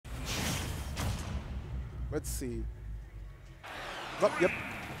Let's see. Oh, yep.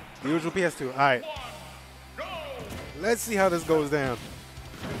 The usual PS2. All right. Let's see how this goes down.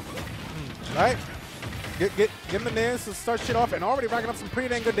 All right. Get him in there to start shit off and already racking up some pretty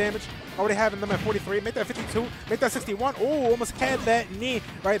dang good damage. Already having them at 43. Make that 52. Make that 61. Oh, almost had that knee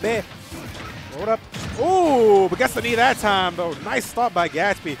right there. Hold up. Oh, but gets the knee that time, though. Nice stop by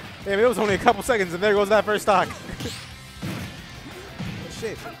Gatsby. Damn, it was only a couple seconds, and there goes that first stock.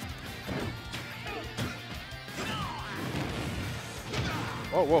 Shit.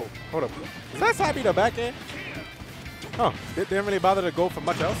 Oh, whoa. Hold up. Is that side beat a back end? Oh, didn't really bother to go for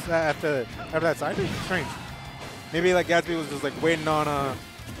much else after that side beat? Strange. Maybe like Gatsby was just like waiting on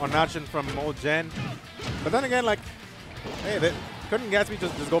notching from old Gen. But then again, like, hey, couldn't Gatsby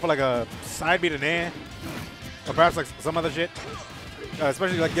just go for like a side beat in air? Or perhaps like some other shit?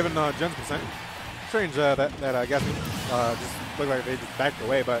 Especially like given Gen's percent. Strange that Gatsby just looked like they just backed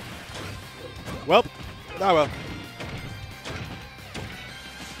away, but well, ah well.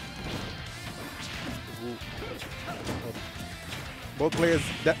 Both players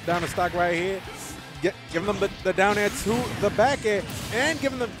down the stock right here. Giving them the down air to the back air and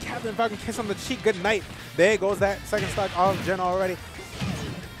giving them Captain Falcon kiss on the cheek. Good night. There goes that second stock off Gen already.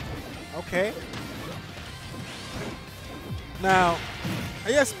 Okay. Now,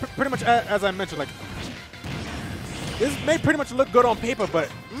 I guess pretty much as I mentioned, like, this may pretty much look good on paper, but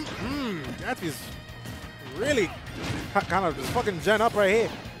Gatsby's really kind of just fucking Gen up right here.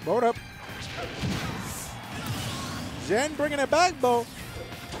 Hold up. Gen bringing it back though.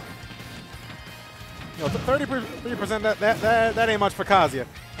 You know, 33%. That ain't much for Kazuya.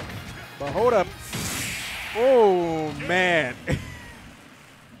 But hold up. Oh man.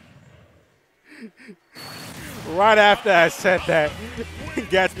 Right after I said that,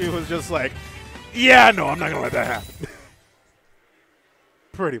 Gatsby was just like, "Yeah, no, I'm not gonna let that happen."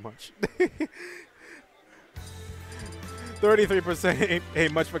 Pretty much. 33%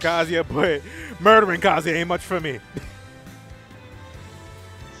 ain't much for Kazuya, but murdering Kazuya ain't much for me.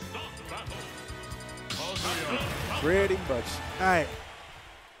 Pretty much. All right.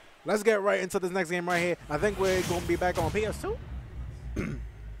 Let's get right into this next game right here. I think we're going to be back on PS2.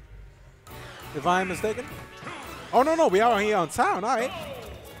 If I'm mistaken. Oh, no, we are here on town. All right.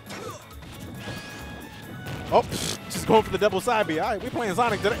 Oh, just going for the double side B. All right, we playing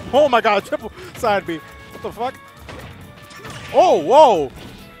Sonic today. Oh, my God, triple side B. What the fuck? Oh, whoa.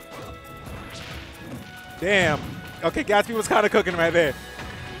 Damn. Okay, Gatsby was kind of cooking right there.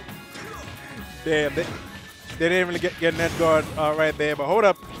 Damn. They didn't really get an edge guard right there, but hold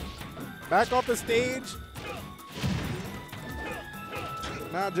up. Back off the stage.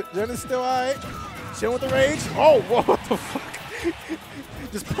 Now, Gen is still all right. Gen with the rage. Oh, whoa, what the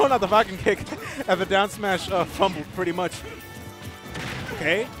fuck? Just pulling out the Falcon kick at the down smash fumble, pretty much.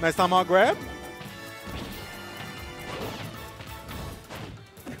 Okay, nice tomahawk grab.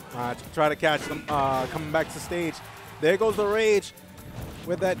 Try to catch them coming back to stage. There goes the rage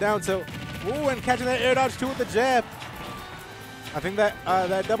with that down tilt. Ooh, and catching that air dodge too with the jab. I think that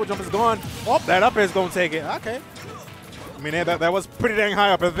that double jump is gone. Oh, that up air is going to take it. Okay. I mean, that was pretty dang high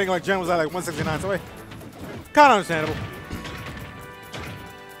up. I think like Gen was at like 169, so wait. Kind of understandable.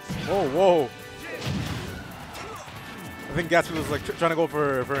 Whoa. I think Gatsby was like trying to go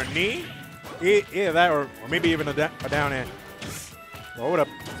for a knee. Yeah, that or maybe even a down air. Hold up.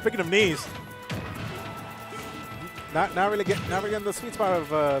 Speaking of knees, not really getting the sweet spot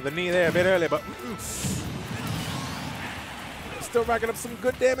of the knee there a bit earlier, but still racking up some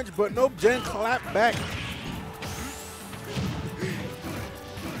good damage. But nope, Gen clap back.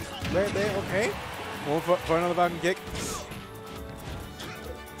 Right there, okay. Going for another Falcon kick.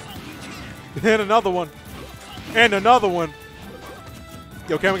 And another one. And another one.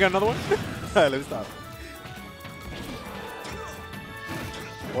 Yo, can we get another one? All right, let me stop.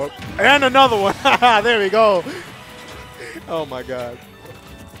 Oh, and another one. There we go. Oh, my God.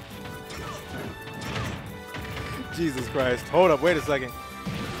 Jesus Christ. Hold up. Wait a second.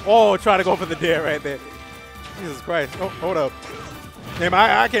 Oh, try to go for the dare right there. Jesus Christ. Oh, hold up. Damn,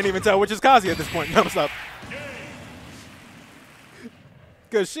 I can't even tell which is Kazuya at this point. No, stop.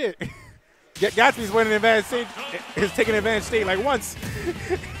 Good shit. Gatsby's winning advantage state. He's taking advantage state like once.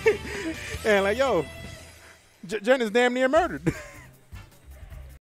 And like, yo, Gen is damn near murdered.